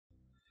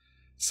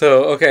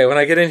So, okay, when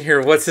I get in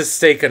here, what's his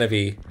stake gonna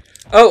be?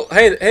 Oh,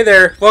 hey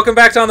there. Welcome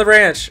back to On the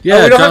Branch. Yeah,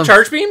 oh, we don't have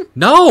Charge Beam?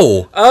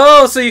 No.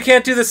 Oh, so you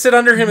can't do the sit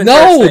under him and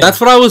charge No, thing. that's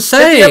what I was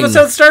saying. Hit the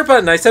episode start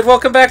button. I said,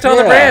 welcome back to On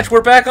the Branch.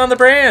 We're back on the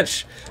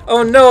branch.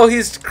 Oh no,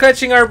 he's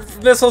catching our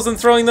missiles and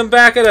throwing them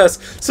back at us.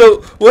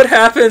 So, what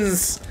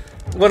happens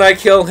when I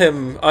kill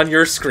him on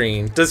your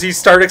screen? Does he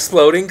start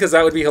exploding? Because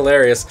that would be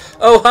hilarious.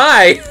 Oh,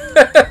 hi.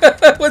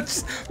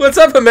 what's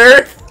up,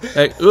 Amarith?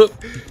 Hey,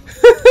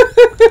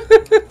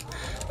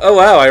 Oh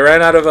wow, I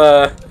ran out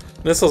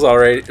of missiles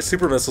already,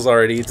 super missiles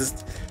already.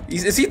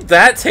 Is he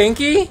that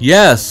tanky?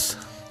 Yes.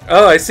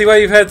 Oh, I see why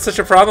you've had such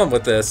a problem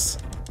with this.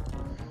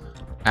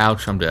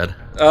 Ouch, I'm dead.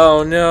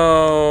 Oh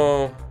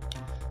no.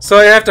 So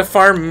I have to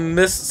farm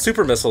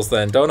super missiles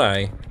then, don't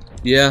I?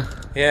 Yeah.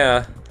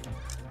 Yeah.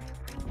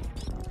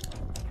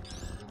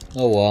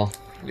 Oh well.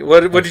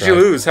 What did you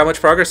lose? How much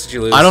progress did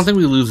you lose? I don't think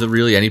we lose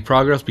really any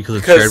progress because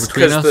it's shared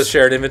between us. Because the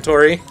shared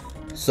inventory.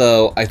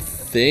 So I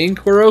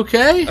think we're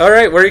okay. All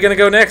right, where are you gonna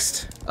go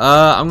next?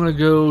 I'm gonna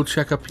go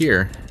check up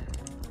here.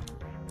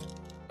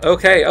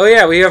 Okay. Oh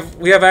yeah, we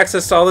have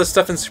access to all this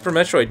stuff in Super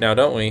Metroid now,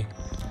 don't we?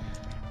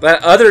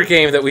 That other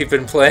game that we've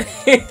been playing.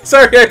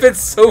 Sorry, I've been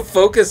so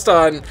focused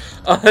on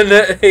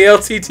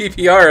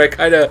ALTTPR. I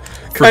kind of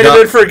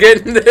been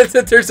forgetting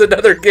that there's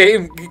another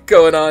game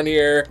going on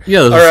here.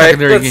 Yeah, all right.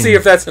 Let's game. see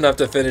if that's enough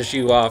to finish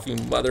you off, you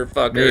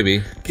motherfucker.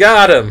 Maybe.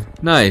 Got him.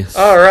 Nice.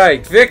 All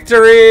right,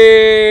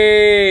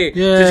 victory! Yay.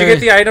 Did you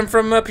get the item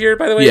from up here,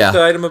 by the way? Yeah.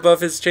 The item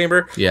above his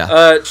chamber.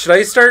 Yeah. Should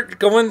I start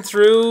going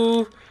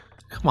through?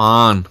 Come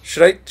on.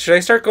 Should I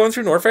start going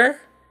through Norfair?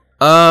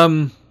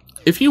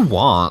 If you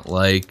want,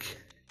 like.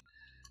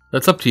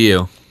 That's up to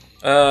you.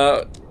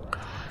 Can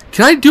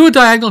I do a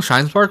diagonal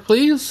shine spark,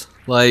 please?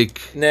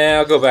 Like, nah,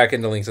 I'll go back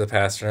into Link to the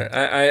Past.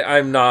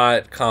 I'm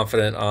not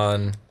confident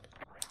on.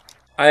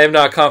 I am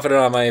not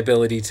confident on my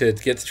ability to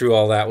get through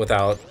all that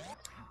without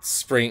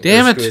screw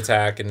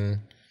attack and.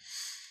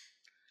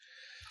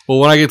 Well,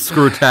 when I get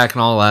screw attack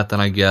and all that,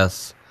 then I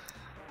guess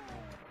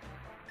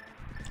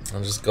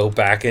I'll just go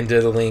back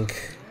into the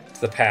Link to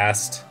the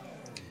Past.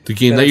 The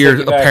game that you're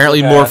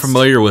apparently more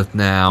familiar with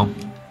now.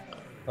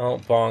 Oh,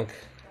 bonk.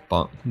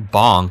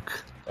 Bonk.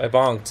 I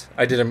bonked.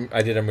 I did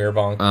a mirror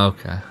bonk.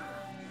 Okay.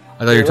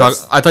 I thought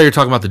you were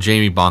talking about the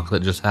Jamie bonk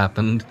that just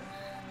happened.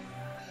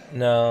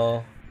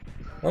 No.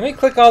 Let me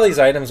click all these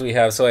items we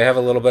have so I have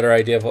a little better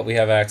idea of what we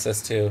have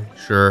access to.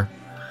 Sure.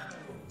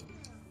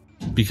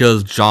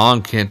 Because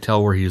John can't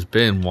tell where he's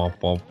been. Womp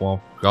womp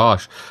womp.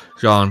 Gosh,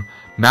 John.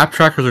 Map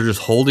trackers are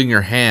just holding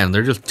your hand.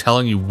 They're just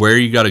telling you where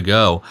you gotta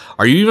go.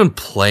 Are you even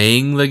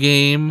playing the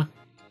game?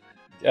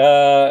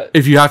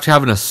 If you have to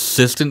have an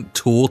assistant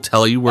tool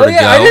tell you where to go.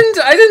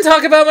 I didn't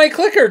talk about my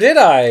clicker, did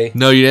I?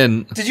 No, you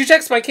didn't. Did you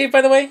check Spike Cave,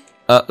 by the way?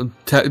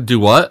 Do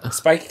what?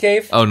 Spike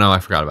Cave? Oh no, I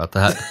forgot about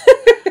that.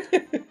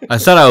 I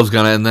said I was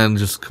gonna, and then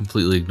just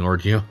completely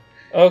ignored you.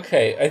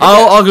 Okay,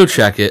 I'll go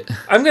check it.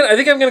 I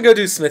think I'm gonna go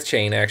do Smith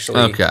Chain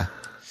actually. Okay.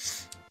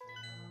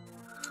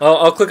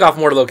 I'll click off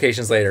more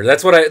locations later.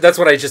 That's what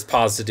I just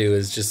paused to do.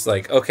 Is just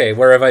like, okay,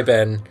 where have I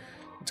been?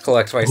 To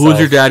collect myself. Who's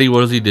your daddy? What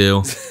does he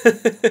do?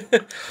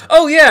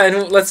 Oh yeah,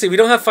 and let's see. We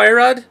don't have Fire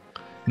Rod.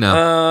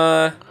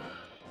 No.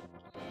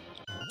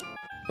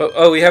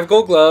 We have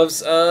gold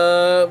gloves. What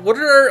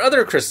are our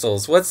other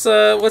crystals? What's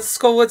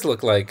Skull Woods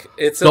look like?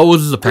 Skull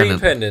Woods is a green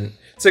pendant.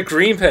 It's a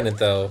green pendant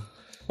though.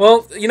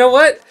 Well, you know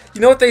what?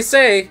 You know what they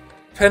say?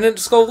 Pendant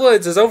to Skull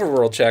Woods is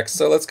overworld checks.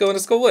 So let's go into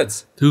Skull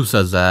Woods. Who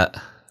says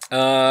that?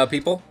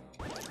 People.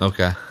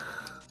 Okay.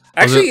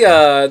 Actually,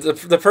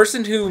 the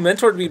person who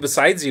mentored me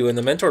besides you in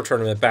the mentor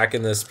tournament back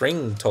in the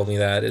spring told me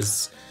that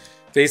is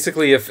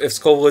basically if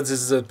Skullwoods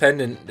is a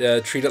pendant,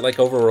 treat it like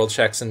overworld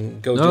checks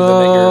and go do them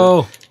at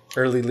your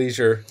early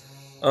leisure.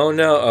 Oh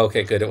no!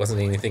 Okay, good. It wasn't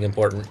anything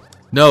important.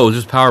 No, it was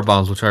just power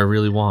bombs, which I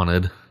really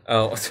wanted.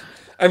 Oh,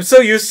 I'm so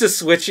used to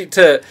switching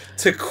to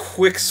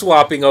quick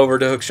swapping over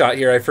to hookshot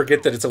here. I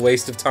forget that it's a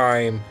waste of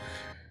time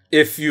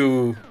if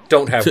you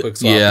don't have quick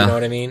swap. Yeah. You know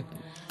what I mean?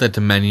 That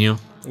to menu.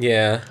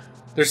 Yeah.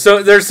 There's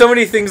so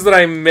many things that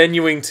I'm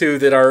menuing to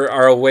that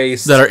are a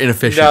waste. That are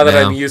inefficient now that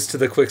I'm used to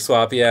the quick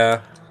swap,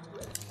 yeah.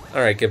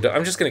 Alright, Gibdo,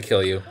 I'm just gonna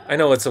kill you. I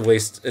know it's a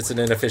waste, it's an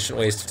inefficient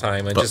waste of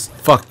time.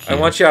 Fuck you. I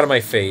want you out of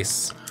my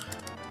face.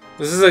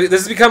 This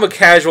has become a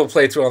casual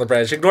playthrough on the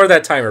branch. Ignore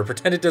that timer.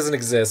 Pretend it doesn't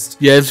exist.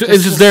 Yeah, it's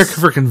just there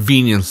for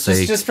convenience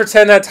sake. Just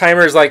pretend that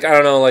timer is like, I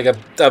don't know, like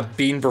a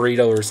bean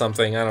burrito or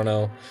something. I don't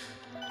know.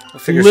 We'll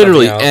figure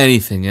literally something out.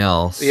 anything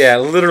else. Yeah,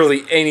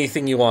 literally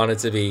anything you want it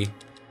to be.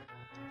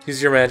 Use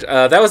your magic.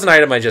 That was an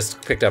item I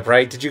just picked up,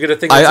 right? Did you get a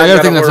thing that said I got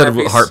a thing that said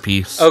heart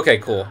piece. Okay,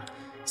 cool.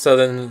 So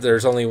then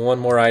there's only one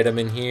more item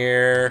in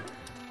here.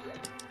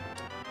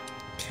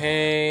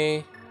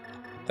 Okay.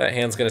 That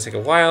hand's going to take a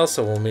while,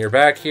 so we'll mirror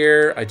back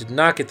here. I did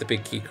not get the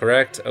big key,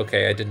 correct?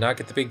 Okay, I did not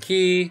get the big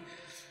key.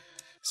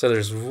 So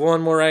there's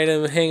one more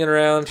item hanging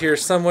around here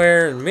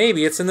somewhere, and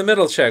maybe it's in the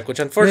middle check, which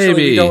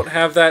unfortunately we don't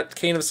have that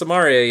Cane of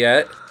Samaria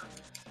yet.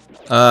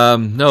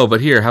 No,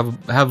 but here,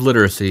 have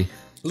literacy.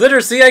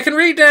 Literacy, I can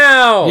read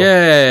now!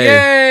 Yay!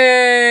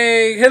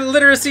 Yay!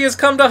 Literacy has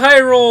come to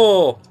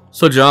Hyrule.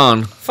 So,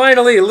 John.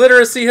 Finally,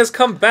 literacy has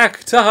come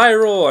back to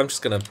Hyrule. I'm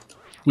just gonna.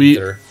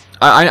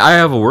 I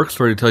have a work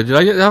story to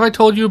tell you. Have I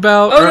told you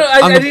about? Oh no,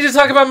 I need to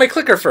talk about my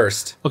clicker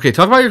first. Okay,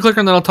 talk about your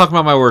clicker, and then I'll talk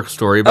about my work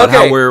story about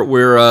how we're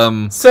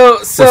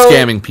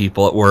scamming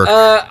people at work.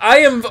 I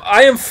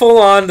am full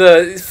on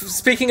the.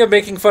 Speaking of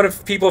making fun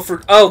of people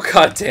for. Oh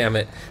god damn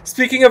it!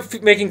 Speaking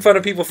of making fun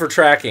of people for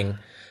tracking,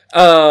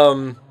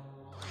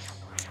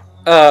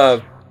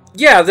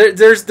 yeah,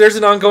 there's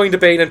an ongoing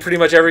debate in pretty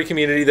much every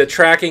community that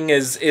tracking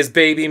is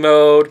baby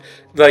mode.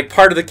 Like,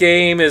 part of the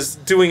game is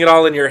doing it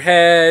all in your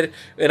head,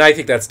 and I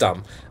think that's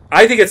dumb.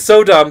 I think it's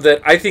so dumb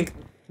that I think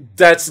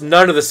that's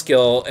none of the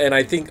skill, and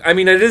I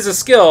mean, it is a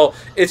skill,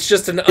 it's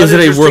just an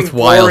uninteresting,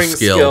 boring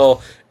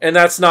skill, and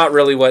that's not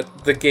really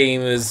what the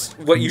game is,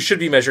 what you should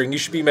be measuring. You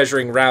should be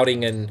measuring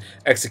routing and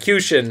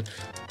execution.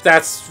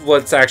 That's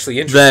what's actually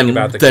interesting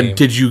about the game. Then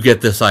did you get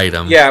this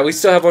item? Yeah, we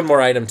still have one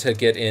more item to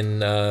get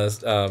in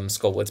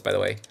Skullwoods, by the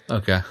way.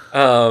 Okay.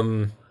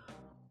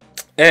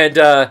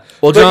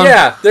 But John,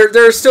 yeah,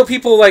 there are still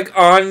people like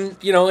on,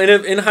 you know,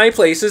 in high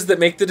places that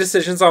make the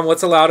decisions on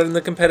what's allowed in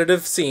the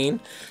competitive scene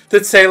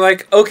that say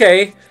like,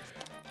 okay,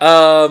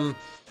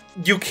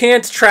 you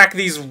can't track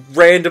these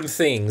random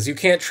things. You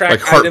can't track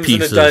like items in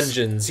the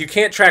dungeons. You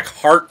can't track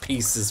heart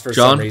pieces for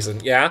some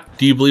reason. Yeah.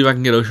 Do you believe I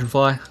can get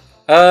Oceanfly?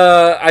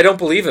 I don't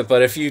believe it,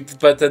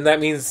 but then that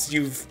means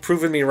you've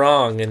proven me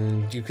wrong,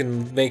 and you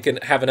can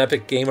have an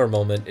epic gamer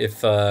moment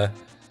if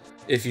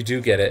you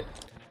do get it.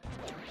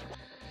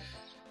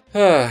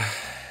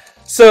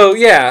 So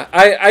yeah,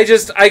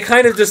 I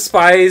kind of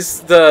despise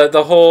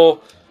the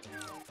whole.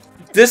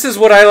 This is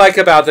what I like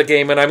about the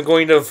game, and I'm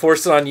going to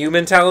force it on you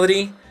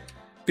mentality.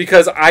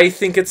 Because I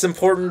think it's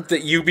important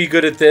that you be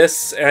good at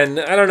this, and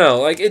I don't know,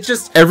 like it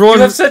just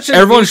everyone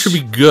should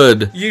be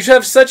good. You should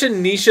have such a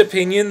niche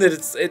opinion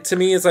that it to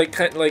me is like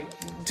kind of like,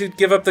 dude,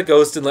 give up the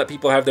ghost and let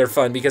people have their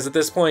fun. Because at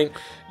this point,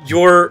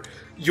 your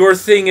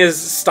thing is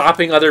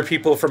stopping other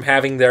people from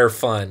having their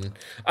fun.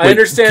 I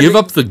understand. Give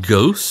up the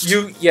ghost.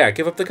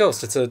 Give up the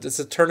ghost. It's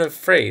a turn of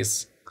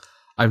phrase.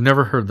 I've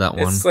never heard that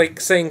one. It's like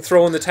saying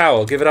throw in the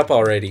towel. Give it up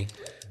already.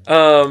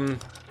 I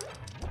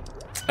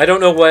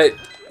don't know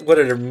what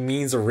it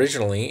means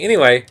originally.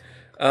 Anyway,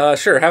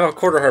 sure, have a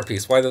quarter heart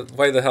piece. Why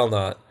the hell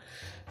not?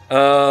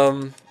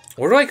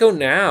 Where do I go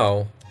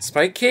now?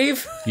 Spike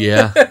Cave?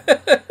 Yeah.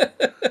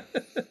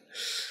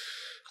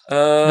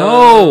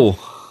 No.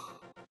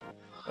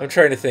 I'm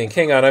trying to think.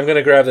 Hang on, I'm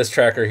gonna grab this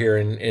tracker here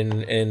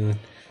and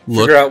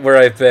figure out where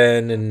I've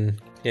been,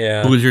 and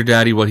yeah. Who's your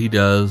daddy? What he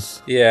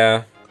does?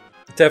 Yeah,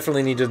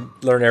 definitely need to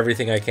learn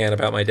everything I can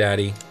about my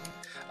daddy.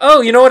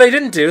 Oh, you know what I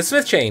didn't do?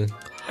 Smith chain.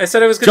 I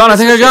said I was gonna. John, I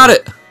think I got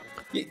it.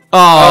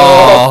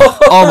 Oh,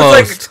 almost.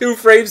 It was like 2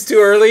 frames too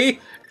early.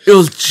 It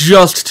was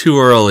just too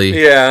early.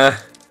 Yeah.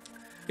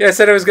 Yeah, I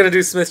said I was going to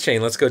do Smith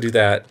Chain. Let's go do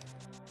that.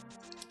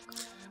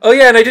 Oh,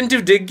 yeah, and I didn't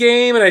do Dig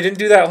Game, and I didn't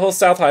do that whole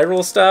South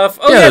Hyrule stuff.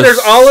 Oh, yeah, there's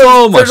all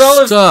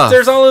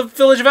of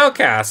Village of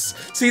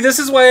Outcasts. See, this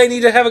is why I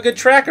need to have a good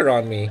tracker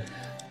on me.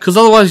 Because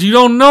otherwise you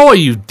don't know what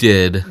you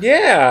did.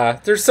 Yeah,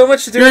 there's so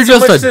much to do. You're so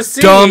just much to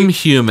see. Dumb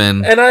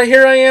human. And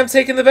here I am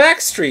taking the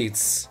back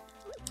streets.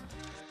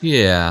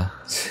 Yeah.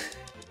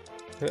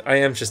 I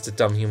am just a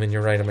dumb human,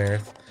 you're right,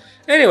 Amarith.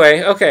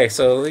 Anyway, okay,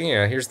 so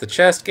yeah, here's the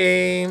chess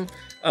game.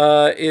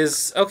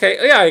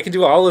 Okay, yeah, I can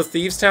do all of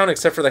Thieves Town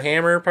except for the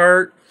hammer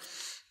part.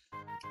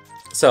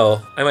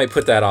 So, I might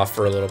put that off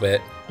for a little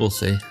bit. We'll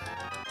see.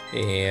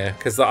 Yeah,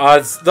 because the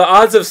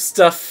odds of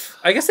stuff,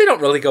 I guess they don't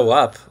really go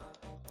up.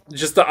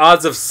 Just the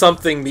odds of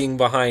something being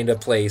behind a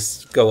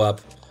place go up.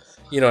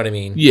 You know what I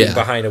mean? Yeah. Being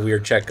behind a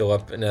weird check go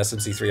up in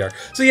SMZ3R.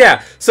 So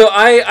yeah, so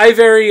I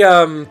very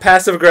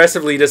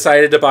passive-aggressively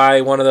decided to buy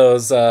one of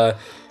those,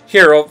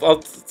 here,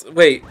 I'll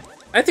wait.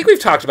 I think we've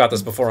talked about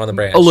this before on the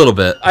branch. A little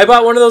bit. I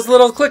bought one of those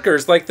little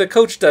clickers like the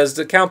coach does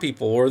to count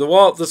people, or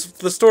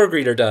the store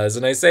greeter does,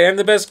 and I say I'm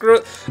the best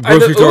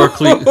grocery store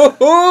cleaner.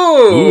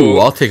 Ooh,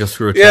 I'll take a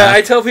screw attack. Yeah,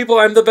 I tell people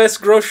I'm the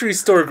best grocery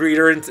store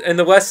greeter in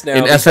the West now.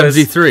 In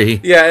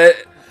SMZ3. Yeah,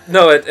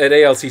 no, at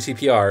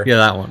ALTTPR. Yeah,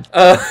 that one.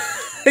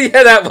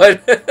 Yeah, that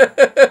one.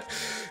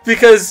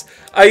 Because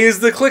I use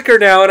the clicker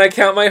now and I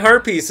count my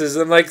heart pieces.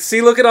 And like, see,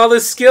 look at all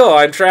this skill.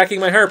 I'm tracking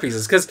my heart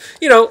pieces. Because,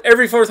 you know,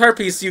 every 4th heart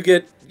piece you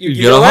get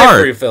a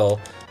life refill.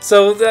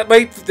 So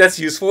that's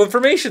useful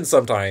information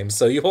sometimes.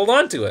 So you hold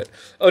on to it.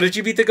 Oh, did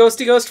you beat the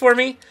Ghosty Ghost for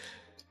me?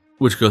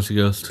 Which Ghosty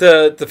Ghost?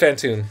 The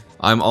Phantoon.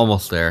 I'm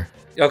almost there.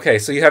 Okay,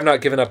 so you have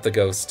not given up the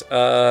ghost.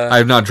 I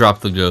have not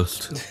dropped the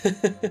ghost.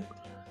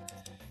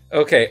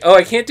 Okay. Oh,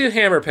 I can't do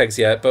hammer pegs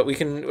yet, but we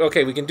can.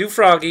 Okay, we can do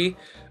Froggy.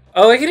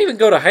 Oh, I can even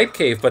go to Hype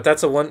Cave, but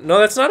that's a one. No,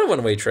 that's not a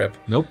one-way trip.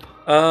 Nope.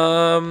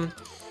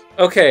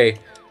 Okay,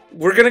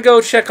 we're gonna go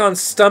check on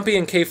Stumpy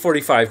and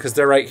K45 because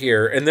they're right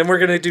here, and then we're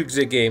gonna do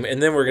Dig Game, and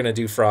then we're gonna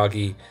do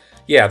Froggy.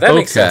 Yeah, that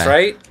makes sense,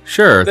 right?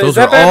 Sure. Those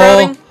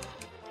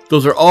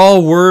are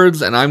all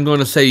words, and I'm going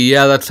to say,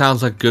 yeah, that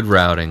sounds like good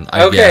routing.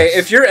 I guess.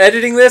 If you're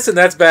editing this and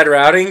that's bad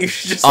routing, you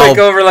should just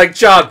go over like,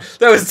 John,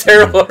 that was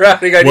terrible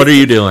routing. What are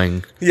you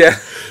doing? Yeah.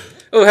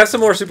 Oh, have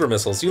some more super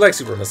missiles. You like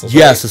super missiles,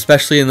 Yes, right?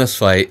 especially in this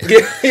fight.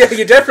 Yeah,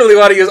 you definitely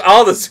want to use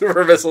all the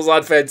super missiles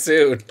on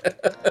Fedsoon. I'm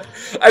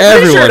pretty sure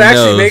Everyone it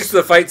actually knows. makes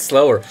the fight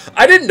slower.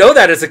 I didn't know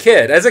that as a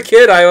kid. As a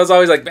kid, I was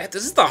always like, man,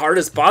 this is the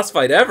hardest boss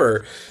fight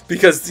ever.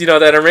 Because, you know,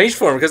 that arranged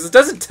form. Because it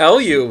doesn't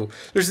tell you.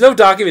 There's no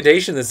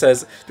documentation that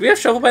says... Do we have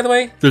Shovel, by the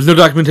way? There's no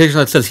documentation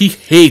that says he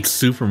hates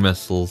super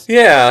missiles.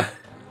 Yeah.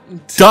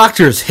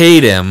 Doctors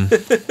hate him.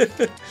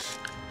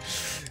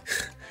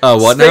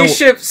 What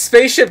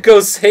Spaceship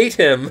ghosts hate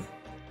him.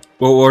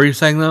 What were you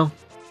saying, though?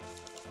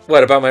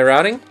 What, about my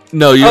routing?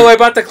 No, you... Oh, I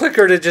bought the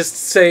clicker to just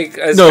say...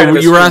 No,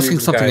 you were asking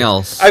something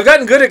else. I've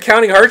gotten good at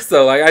counting hearts,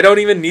 though. I don't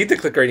even need the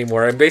clicker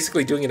anymore. I'm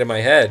basically doing it in my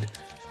head.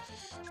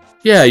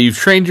 Yeah, you've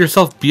trained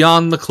yourself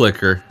beyond the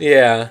clicker.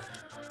 Yeah.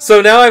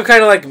 So now I'm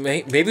kind of like,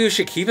 maybe we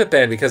should keep it,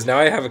 Ben, because now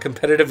I have a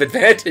competitive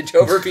advantage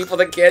over people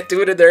that can't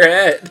do it in their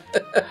head.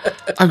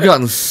 I've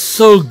gotten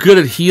so good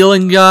at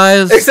healing,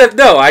 guys. Except,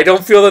 no, I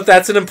don't feel that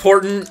that's an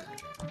important...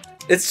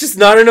 It's just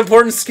not an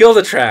important skill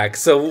to track,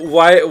 so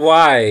why?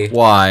 Why?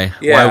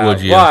 Yeah, why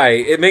would you? Why?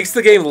 It makes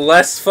the game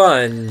less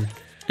fun.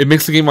 It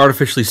makes the game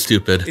artificially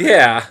stupid.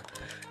 Yeah.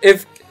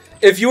 If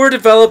you were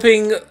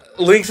developing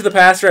Link to the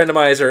Past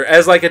randomizer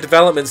as like a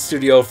development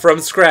studio from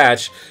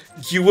scratch,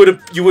 you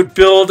would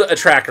build a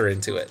tracker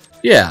into it.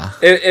 Yeah.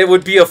 It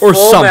would be a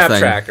full map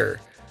tracker.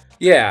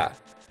 Yeah.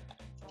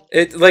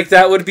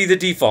 That would be the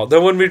default.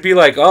 No one would be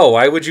like, "Oh,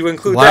 why would you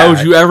include that?" Why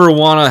would you ever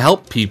want to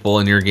help people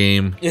in your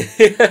game?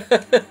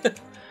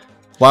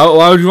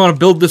 Why would you want to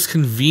build this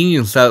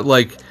convenience that,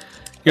 like,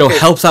 you know,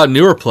 helps out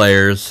newer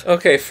players?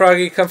 Okay,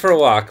 Froggy, come for a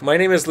walk. My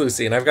name is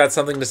Lucy, and I've got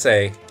something to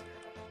say.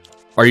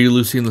 Are you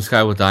Lucy in the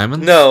Sky with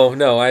Diamonds?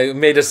 No. I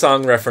made a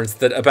song reference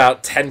that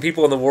about 10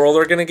 people in the world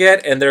are going to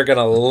get, and they're going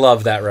to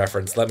love that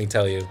reference, let me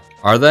tell you.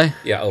 Are they?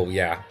 Yeah, oh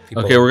yeah.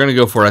 Okay, we're going to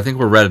go for it. I think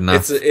we're red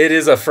enough. It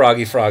is a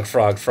froggy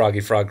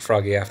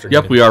afternoon.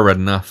 Yep, we are red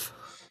enough.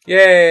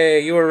 Yay,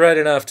 you were red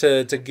enough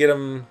to get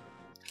them...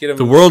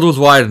 The world was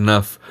wide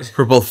enough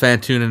for both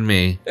Fantoon and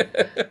me.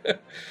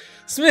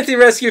 Smithy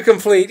rescue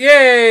complete!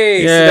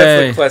 Yay! Yay. So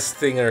that's the quest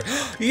thinger.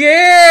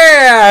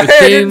 Yeah!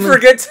 I didn't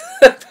forget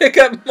to pick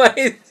up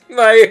my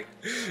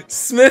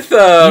Smith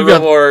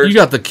reward. You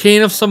got the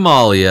Cane of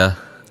Somalia.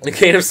 The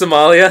Cane of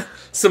Somalia?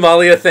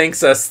 Somalia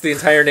thanks us, the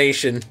entire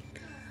nation.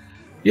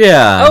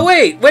 Yeah. Oh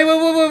wait! What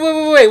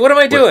am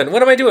I doing?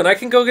 What am I doing? I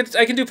can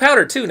do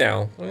powder too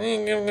now.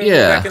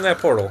 Yeah. Back in that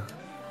portal.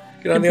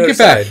 Get on the other Get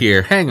side. back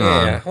here. Hang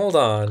on. Yeah, hold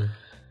on.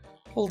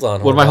 What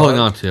am I holding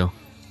on to?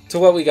 To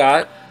what we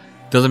got.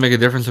 Does it make a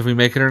difference if we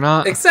make it or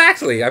not?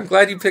 Exactly. I'm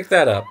glad you picked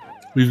that up.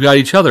 We've got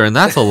each other, and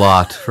that's a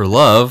lot for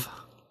love.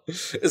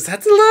 Is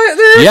that the lot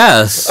there?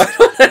 Yes. I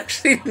don't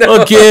actually know.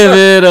 We'll give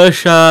it a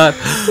shot.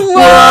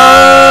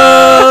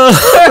 Whoa!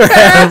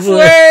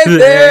 Halfway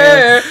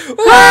there.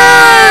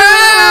 Whoa!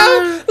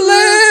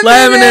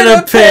 Lemon in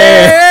a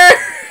pear.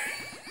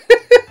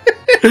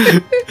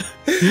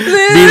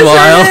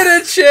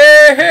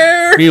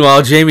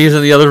 Meanwhile, Jamie's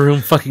in the other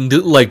room fucking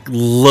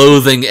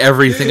loathing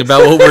everything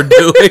about what we're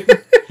doing.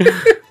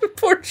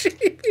 Poor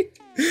Jamie.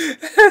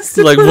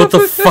 Like, what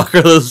the fuck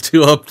are those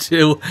two up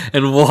to,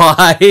 and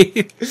why?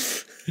 We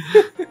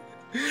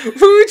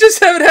just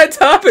haven't had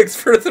topics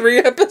for 3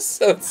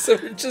 episodes, so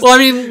we're just... Well, I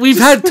mean, we've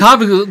had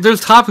topics. There's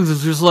topics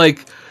that's just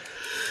like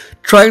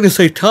trying to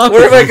say topics.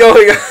 Where am I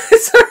going?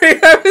 Sorry,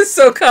 I was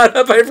so caught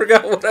up, I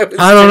forgot what I was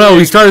I don't know.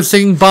 We started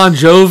singing Bon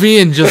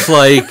Jovi and just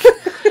like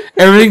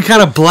everything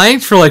kind of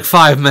blanked for like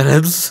 5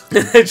 minutes.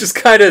 It just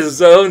kind of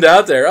zoned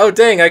out there. Oh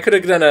dang! I could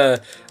have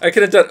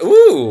done.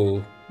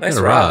 Ooh, nice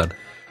rod.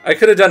 I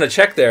could have done a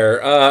check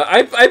there.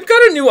 I've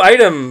got a new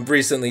item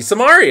recently.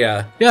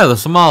 Samaria. Yeah, the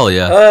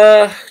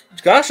Somalia.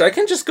 Gosh, I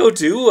can just go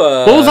do.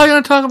 What was I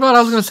going to talk about?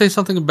 I was going to say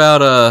something about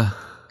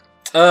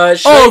the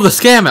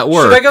scam at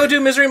work. Should I go do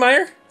Misery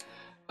Mire?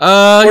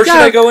 Or should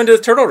I go into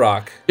Turtle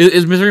Rock?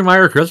 Is Misery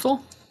Mire a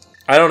crystal?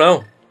 I don't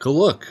know. Go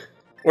look.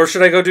 Or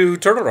should I go do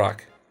Turtle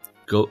Rock?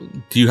 Do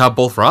you have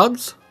both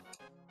rods?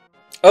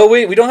 Oh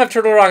wait, we don't have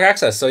Turtle Rock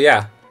access, so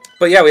yeah.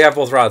 But yeah, we have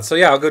both rods, so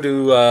yeah, I'll go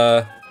do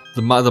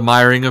the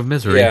miring of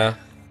misery. Yeah,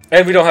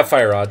 and we don't have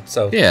fire rod,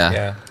 so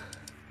yeah,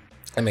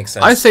 that makes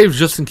sense. I saved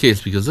just in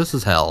case because this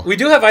is hell. We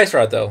do have ice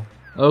rod though.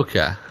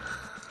 Okay.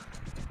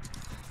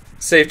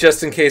 Save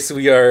just in case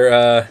we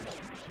are.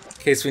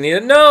 In case we need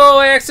it. No,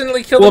 I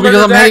accidentally killed the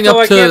because I'm heading up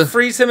I can't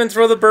freeze him and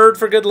throw the bird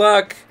for good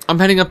luck. I'm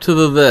heading up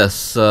to this,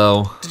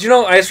 so... Did you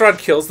know Ice Rod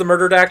kills the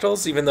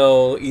murderdactyls, even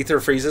though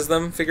Ether freezes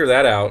them? Figure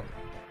that out.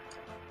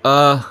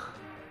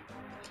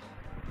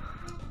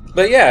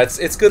 But yeah,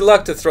 it's good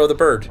luck to throw the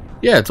bird.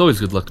 Yeah, it's always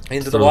good luck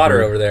into the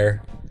water over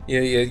there.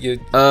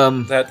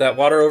 That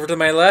water over to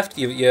my left.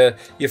 You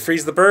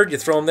freeze the bird. You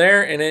throw them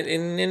there,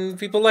 and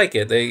people like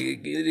it.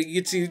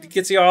 It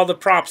gets you all the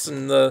props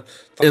and the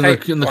in the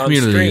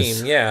communities.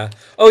 Stream. Yeah.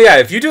 Oh yeah.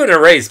 If you do an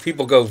erase,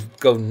 people go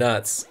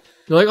nuts.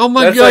 You're like, oh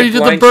my god, you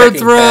did the bird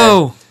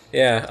throw. Ped.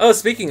 Yeah. Oh,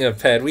 speaking of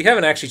ped, we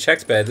haven't actually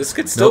checked ped. This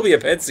could still be a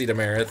ped seed,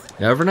 Amarith.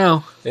 Never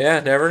know. Yeah,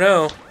 never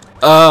know.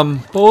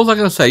 What was I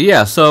gonna say?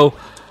 Yeah. So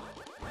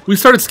we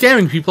started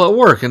scamming people at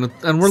work, and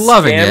we're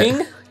loving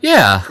it.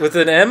 Yeah. With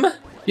an M?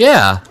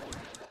 Yeah.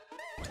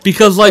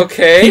 Because like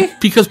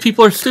because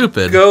people are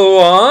stupid. Go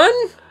on.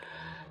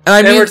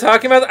 And we're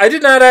talking about. I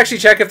did not actually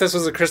check if this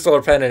was a crystal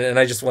or pendant, and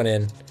I just went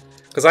in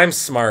because I'm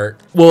smart.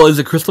 Well, is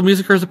it crystal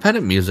music or is it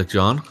pendant music,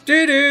 John?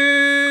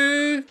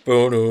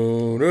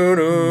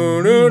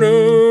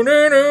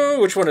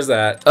 Which one is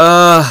that?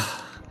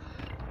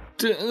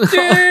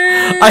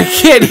 I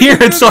can't hear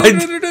it, so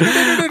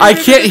I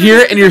can't hear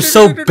it, and you're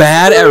so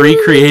bad at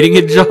recreating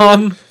it,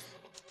 John,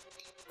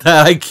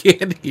 that I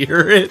can't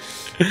hear it.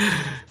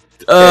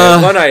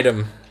 One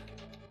item.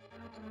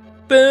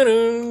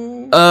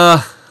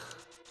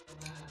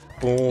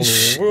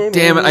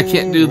 Damn it, I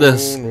can't do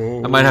this.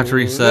 I might have to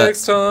reset.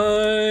 Next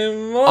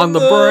time on the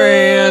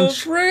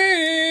branch.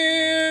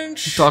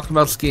 branch. Talking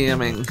about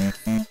scamming.